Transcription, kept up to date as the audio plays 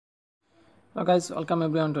Hello guys, welcome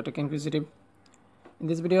everyone to Tech Inquisitive. In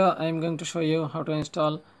this video I am going to show you how to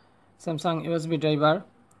install Samsung USB driver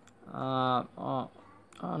on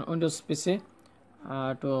Windows PC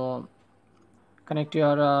to connect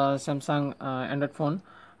your Samsung Android phone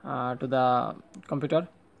to the computer.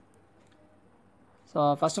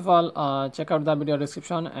 So first of all, check out the video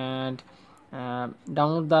description and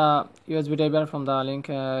download the USB driver from the link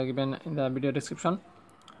given in the video description.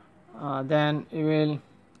 Then you will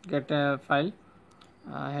get a file.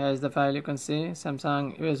 Here is the file. You can see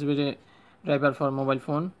Samsung USB driver for mobile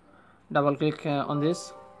phone. Double click on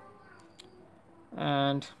this,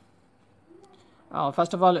 and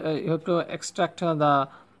first of all you have to extract the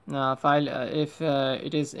file if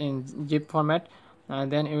it is in zip format.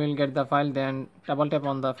 Then you will get the file. Then double tap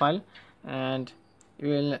on the file and you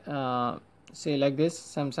will see like this: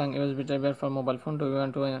 Samsung USB driver for mobile phone. Do you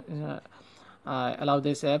want to allow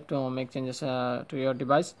this app to make changes to your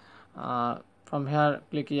device? From here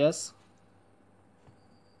click yes,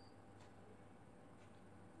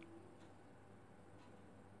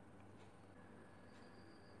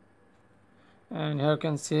 and here you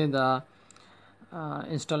can see the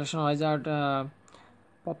installation wizard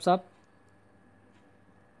pops up,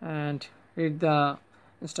 and read the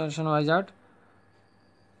installation wizard.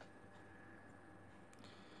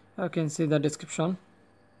 You can see the description.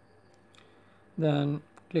 Then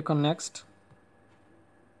click on next,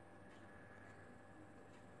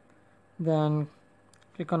 then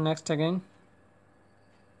click on next again,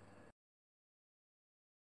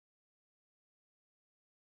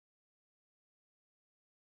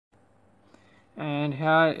 and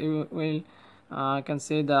here you will can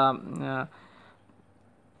see the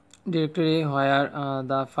directory where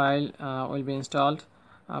the file will be installed.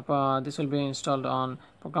 This will be installed on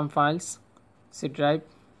program files, C drive.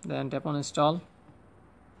 Then tap on install.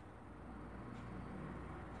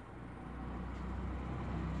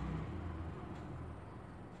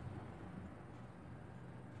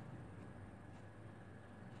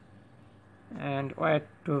 And wait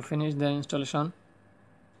to finish the installation.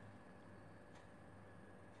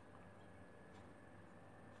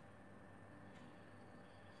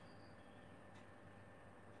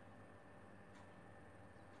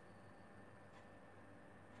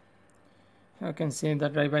 You can see the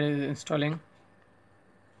driver is installing.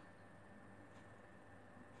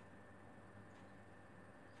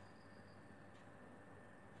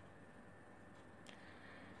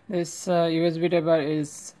 This USB driver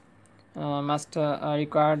is must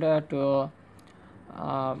required to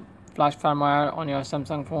flash firmware on your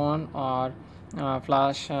Samsung phone, or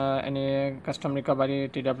flash any custom recovery,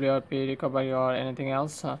 TWRP recovery, or anything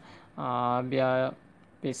else via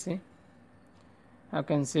PC. You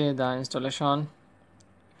can see the installation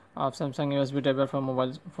of Samsung USB driver for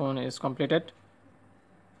mobile phone is completed.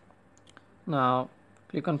 Now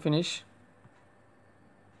click on finish,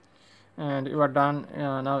 and you are done.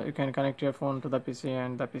 Now you can connect your phone to the PC,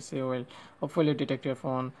 and the PC will hopefully detect your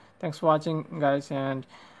phone. Thanks for watching guys, and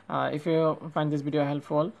if you find this video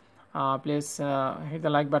helpful, please hit the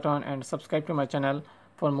like button and subscribe to my channel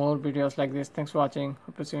for more videos like this. Thanks for watching.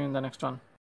 Hope to see you in the next one.